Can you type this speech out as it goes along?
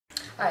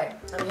Hi,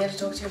 I'm here to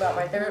talk to you about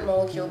my favourite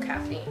molecule,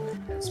 caffeine.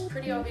 It's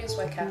pretty obvious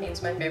why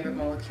caffeine's my favourite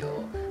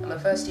molecule. I'm a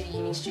first year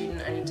uni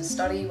student, I need to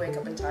study, wake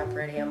up in time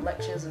for 8 AM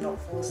lectures and not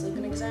fall asleep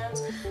in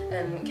exams,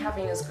 and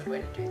caffeine is a good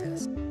way to do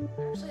this. It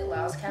actually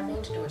allows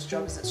caffeine to do its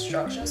job as its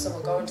structure, so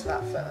we'll go into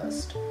that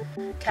first.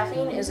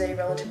 Caffeine is a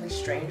relatively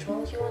strange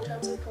molecule in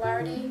terms of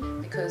polarity,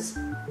 because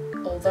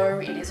although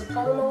it is a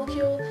polar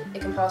molecule, it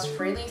can pass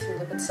freely through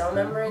lipid cell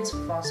membranes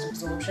for fast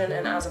absorption,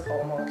 and as a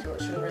polar molecule it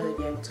shouldn't really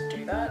be able to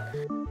do that.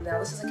 Now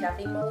this is a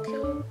caffeine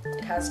molecule.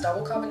 It has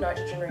double carbon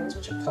nitrogen rings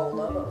which are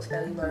polar but with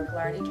fairly low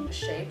polarity due to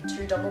shape,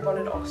 2 double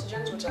bonded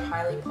oxygens which are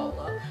highly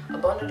polar, a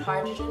bonded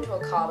hydrogen to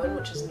a carbon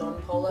which is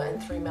non-polar,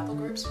 and 3 methyl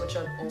groups which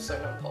are also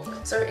non-polar.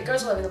 So it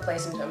goes all over the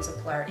place in terms of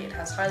polarity. It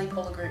has highly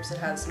polar groups, it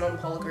has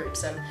non-polar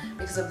groups, and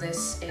because of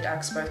this it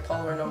acts both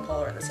polar and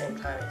non-polar at the same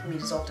time. It can be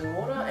dissolved in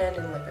water and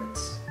in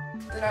lipids.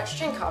 The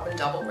nitrogen-carbon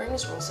double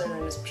rings are also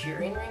known as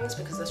purine rings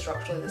because they're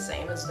structurally the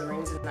same as the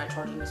rings in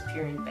nitrogenous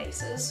purine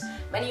bases.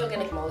 Many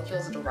organic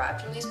molecules are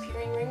derived from these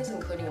purine rings,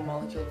 including a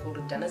molecule called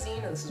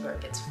adenosine, and this is where it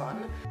gets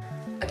fun.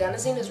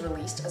 Adenosine is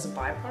released as a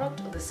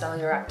byproduct of the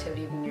cellular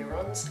activity of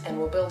neurons and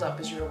will build up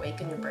as you're awake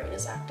and your brain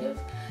is active.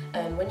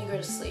 And when you go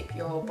to sleep,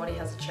 your body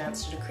has a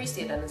chance to decrease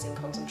the adenosine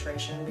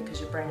concentration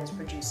because your brain is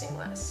producing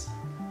less.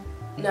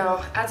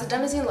 Now, as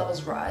adenosine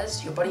levels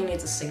rise, your body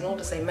needs a signal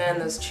to say, man,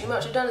 there's too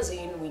much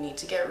adenosine, we need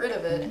to get rid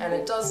of it, and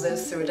it does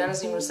this through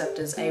adenosine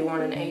receptors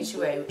A1 and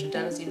A2A, which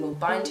adenosine will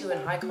bind to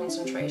in high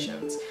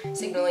concentrations,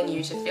 signaling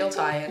you to feel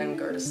tired and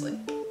go to sleep.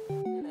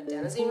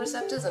 Adenosine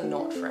receptors are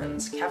not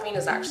friends. Caffeine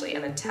is actually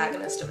an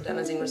antagonist of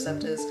adenosine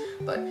receptors,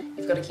 but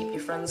you've got to keep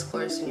your friends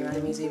close and your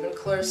enemies even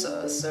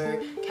closer,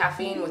 so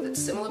caffeine with its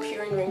similar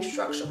purine ring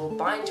structure will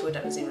bind to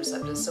adenosine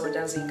receptors so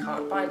adenosine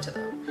can't bind to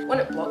them. When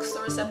it blocks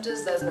the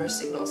receptors, there's no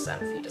signal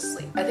sent for you to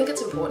sleep. I think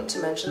it's important to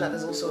mention that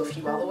there's also a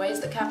few other ways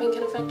that caffeine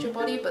can affect your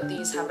body, but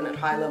these happen at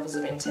high levels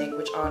of intake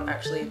which aren't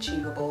actually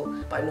achievable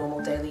by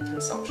normal daily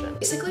consumption.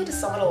 Basically, to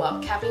sum it all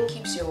up, caffeine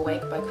keeps you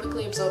awake by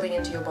quickly absorbing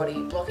into your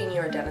body, blocking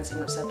your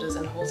adenosine receptors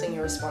and halting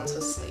your response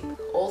for sleep,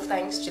 all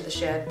thanks to the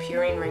shared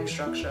purine ring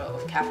structure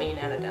of caffeine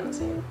and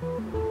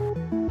adenosine.